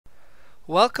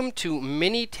Welcome to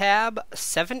Minitab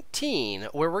 17,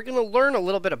 where we're going to learn a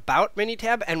little bit about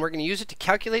Minitab and we're going to use it to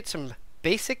calculate some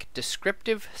basic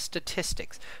descriptive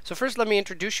statistics. So first let me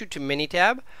introduce you to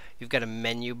Minitab. You've got a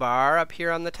menu bar up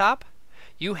here on the top.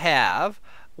 You have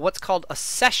what's called a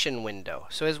session window.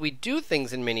 So as we do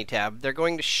things in Minitab, they're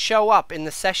going to show up in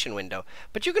the session window.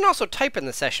 But you can also type in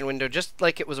the session window just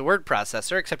like it was a word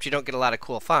processor, except you don't get a lot of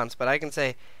cool fonts. But I can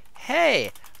say,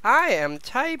 hey, I am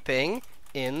typing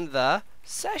in the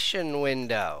session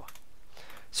window.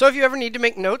 So if you ever need to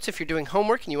make notes, if you're doing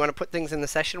homework and you want to put things in the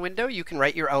session window, you can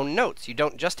write your own notes. You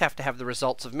don't just have to have the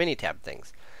results of Minitab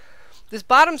things. This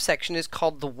bottom section is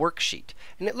called the worksheet,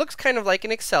 and it looks kind of like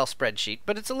an Excel spreadsheet,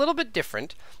 but it's a little bit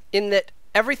different in that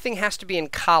everything has to be in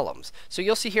columns. So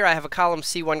you'll see here I have a column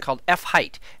C1 called F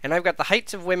height, and I've got the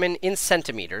heights of women in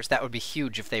centimeters. That would be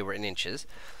huge if they were in inches,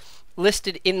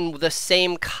 listed in the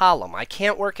same column. I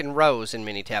can't work in rows in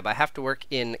Minitab. I have to work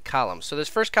in columns. So this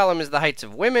first column is the heights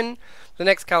of women. The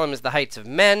next column is the heights of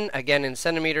men, again in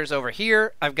centimeters. Over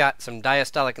here, I've got some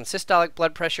diastolic and systolic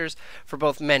blood pressures for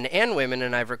both men and women,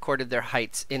 and I've recorded their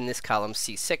heights in this column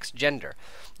C6, gender.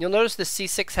 You'll notice the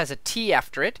C6 has a T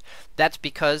after it. That's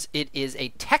because it is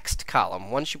a text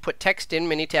column. Once you put text in,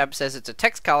 Minitab says it's a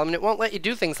text column, and it won't let you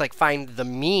do things like find the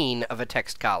mean of a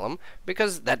text column,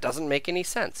 because that doesn't make any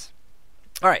sense.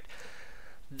 All right,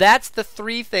 that's the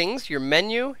three things: your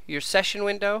menu, your session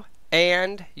window,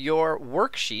 and your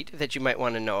worksheet that you might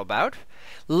want to know about.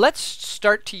 Let's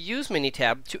start to use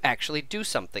Minitab to actually do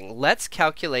something. Let's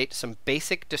calculate some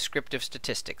basic descriptive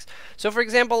statistics. So for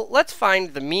example, let's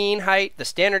find the mean height, the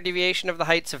standard deviation of the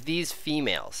heights of these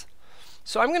females.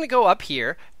 So I'm going to go up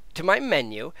here to my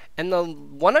menu, and the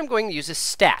one I'm going to use is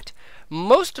stat.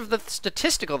 Most of the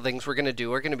statistical things we're going to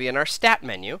do are going to be in our stat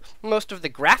menu. Most of the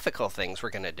graphical things we're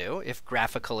going to do, if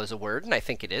graphical is a word, and I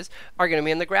think it is, are going to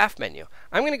be in the graph menu.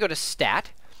 I'm going to go to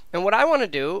stat, and what I want to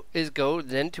do is go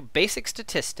then to basic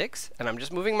statistics, and I'm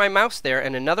just moving my mouse there,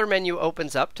 and another menu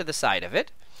opens up to the side of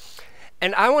it.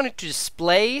 And I want it to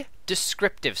display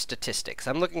descriptive statistics.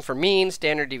 I'm looking for mean,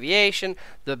 standard deviation,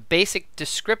 the basic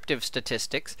descriptive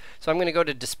statistics. So I'm going to go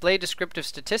to display descriptive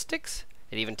statistics.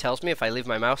 It even tells me if I leave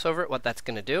my mouse over it what that's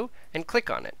going to do, and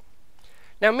click on it.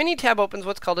 Now Minitab opens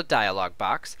what's called a dialog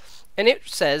box, and it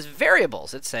says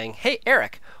variables. It's saying, hey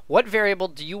Eric, what variable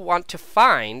do you want to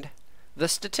find the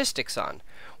statistics on?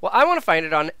 Well, I want to find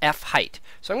it on F height.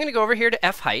 So I'm going to go over here to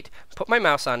F height, put my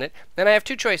mouse on it, and I have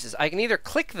two choices. I can either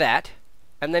click that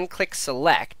and then click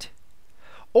select,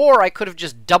 or I could have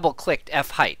just double-clicked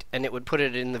F height, and it would put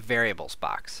it in the variables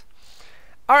box.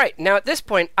 All right, now at this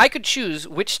point, I could choose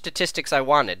which statistics I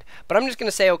wanted, but I'm just going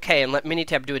to say OK and let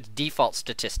Minitab do its default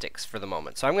statistics for the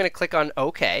moment. So I'm going to click on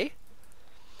OK,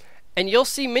 and you'll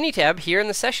see Minitab here in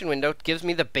the session window gives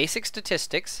me the basic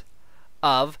statistics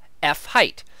of F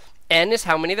height. N is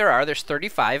how many there are. There's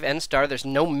 35. N star, there's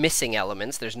no missing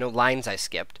elements. There's no lines I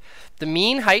skipped. The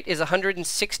mean height is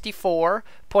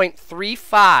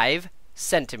 164.35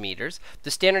 centimeters.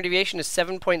 The standard deviation is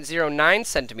 7.09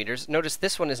 centimeters. Notice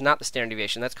this one is not the standard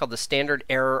deviation. That's called the standard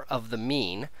error of the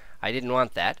mean. I didn't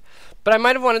want that. But I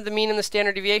might have wanted the mean and the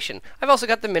standard deviation. I've also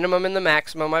got the minimum and the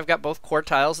maximum. I've got both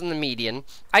quartiles and the median.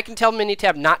 I can tell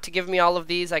Minitab not to give me all of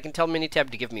these. I can tell Minitab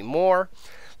to give me more.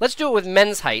 Let's do it with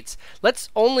men's heights. Let's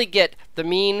only get the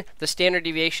mean, the standard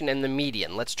deviation, and the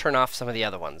median. Let's turn off some of the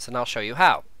other ones, and I'll show you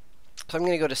how. So I'm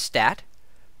going to go to Stat,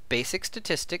 Basic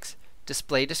Statistics,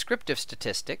 Display Descriptive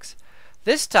Statistics.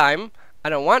 This time, I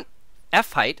don't want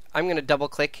F height. I'm going to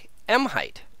double-click M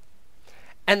height.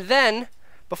 And then,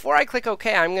 before I click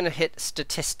OK, I'm going to hit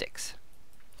Statistics.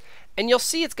 And you'll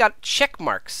see it's got check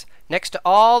marks next to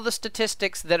all the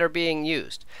statistics that are being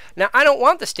used. Now, I don't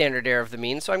want the standard error of the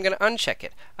mean, so I'm going to uncheck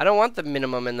it. I don't want the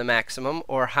minimum and the maximum,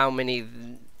 or how many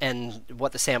and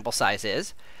what the sample size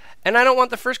is. And I don't want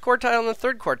the first quartile and the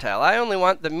third quartile. I only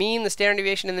want the mean, the standard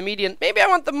deviation, and the median. Maybe I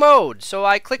want the mode, so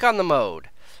I click on the mode.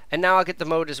 And now I'll get the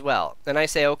mode as well. And I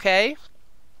say OK,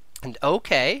 and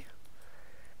OK.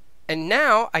 And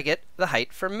now I get the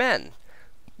height for men.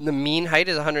 The mean height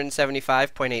is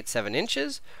 175.87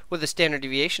 inches with a standard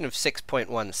deviation of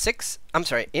 6.16. I'm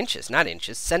sorry, inches, not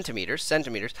inches, centimeters.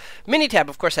 Minitab,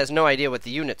 of course, has no idea what the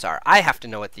units are. I have to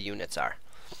know what the units are.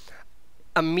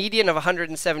 A median of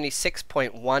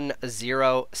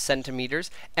 176.10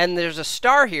 centimeters, and there's a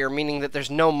star here, meaning that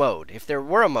there's no mode. If there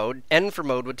were a mode, N for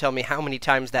mode would tell me how many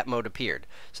times that mode appeared.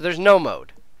 So there's no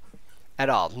mode at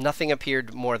all. Nothing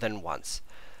appeared more than once.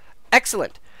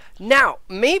 Excellent. Now,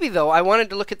 maybe though, I wanted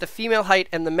to look at the female height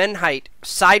and the men height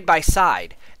side by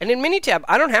side. And in Minitab,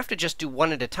 I don't have to just do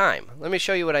one at a time. Let me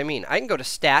show you what I mean. I can go to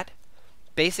Stat,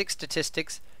 Basic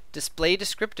Statistics, display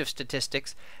descriptive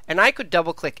statistics, and I could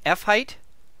double-click F height,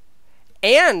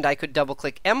 and I could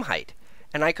double-click M height,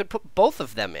 and I could put both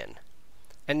of them in.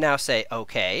 And now say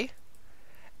OK.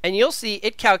 And you'll see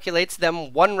it calculates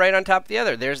them one right on top of the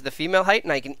other. There's the female height,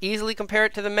 and I can easily compare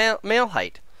it to the male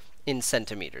height in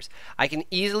centimeters. I can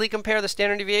easily compare the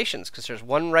standard deviations because there's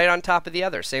one right on top of the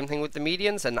other. Same thing with the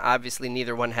medians, and obviously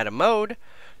neither one had a mode.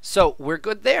 So we're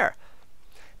good there.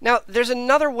 Now, there's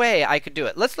another way I could do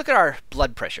it. Let's look at our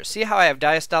blood pressure. See how I have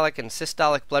diastolic and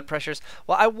systolic blood pressures?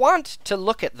 Well, I want to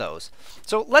look at those.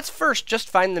 So let's first just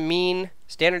find the mean,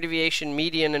 standard deviation,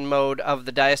 median, and mode of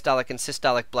the diastolic and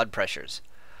systolic blood pressures.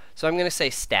 So I'm going to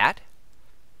say stat,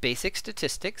 basic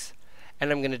statistics,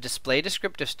 and I'm going to display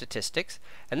descriptive statistics.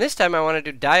 And this time I want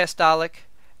to do diastolic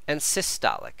and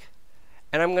systolic.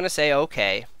 And I'm going to say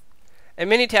OK. And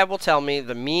Minitab will tell me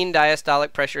the mean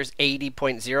diastolic pressure is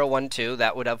 80.012.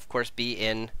 That would, of course, be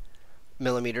in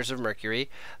millimeters of mercury.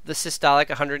 The systolic,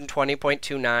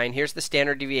 120.29. Here's the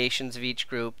standard deviations of each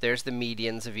group. There's the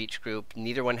medians of each group.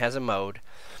 Neither one has a mode.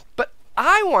 But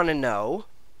I want to know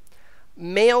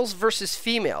males versus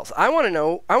females. I want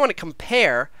to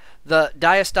compare the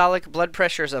diastolic blood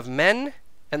pressures of men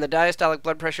and the diastolic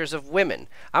blood pressures of women.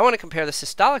 I want to compare the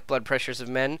systolic blood pressures of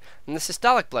men and the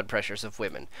systolic blood pressures of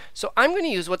women. So I'm going to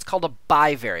use what's called a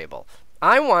bivariable.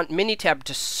 I want Minitab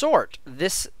to sort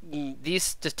these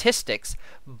statistics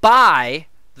by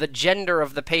the gender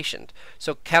of the patient.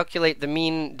 So calculate the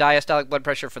mean diastolic blood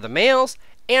pressure for the males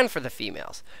and for the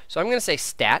females. So I'm going to say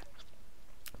stat,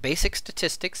 basic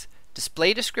statistics,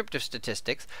 display descriptive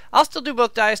statistics. I'll still do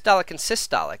both diastolic and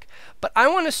systolic, but I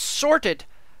want to sort it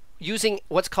using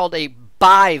what's called a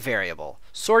bivariable.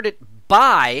 Sort it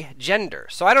by gender.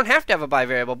 So I don't have to have a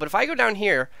bivariable, but if I go down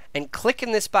here and click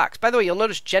in this box, by the way, you'll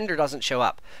notice gender doesn't show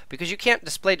up because you can't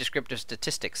display descriptive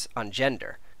statistics on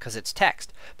gender because it's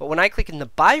text. But when I click in the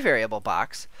bivariable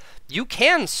box, you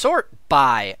can sort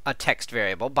by a text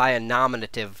variable, by a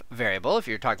nominative variable, if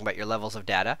you're talking about your levels of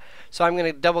data. So I'm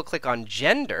going to double click on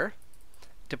gender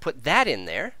to put that in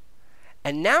there.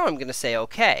 And now I'm going to say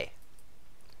OK.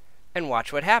 And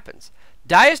watch what happens.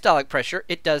 Diastolic pressure,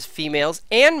 it does females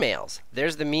and males.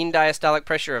 There's the mean diastolic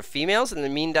pressure of females and the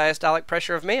mean diastolic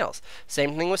pressure of males.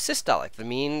 Same thing with systolic. The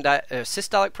mean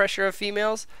systolic pressure of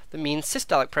females, the mean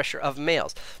systolic pressure of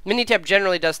males. Minitab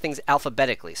generally does things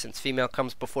alphabetically. Since female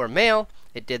comes before male,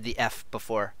 it did the F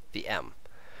before the M.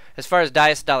 As far as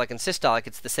diastolic and systolic,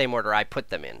 it's the same order I put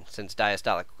them in. Since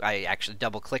diastolic, I actually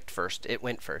double-clicked first. It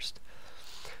went first.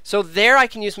 So there I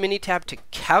can use Minitab to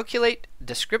calculate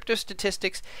descriptive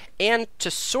statistics and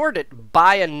to sort it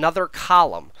by another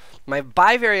column. My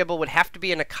bivariable would have to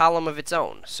be in a column of its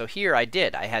own. So here I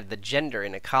did. I had the gender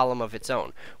in a column of its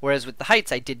own. Whereas with the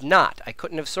heights I did not. I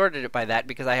couldn't have sorted it by that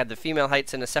because I had the female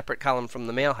heights in a separate column from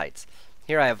the male heights.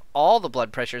 Here I have all the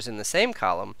blood pressures in the same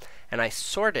column, and I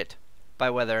sort it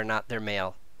by whether or not they're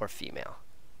male or female.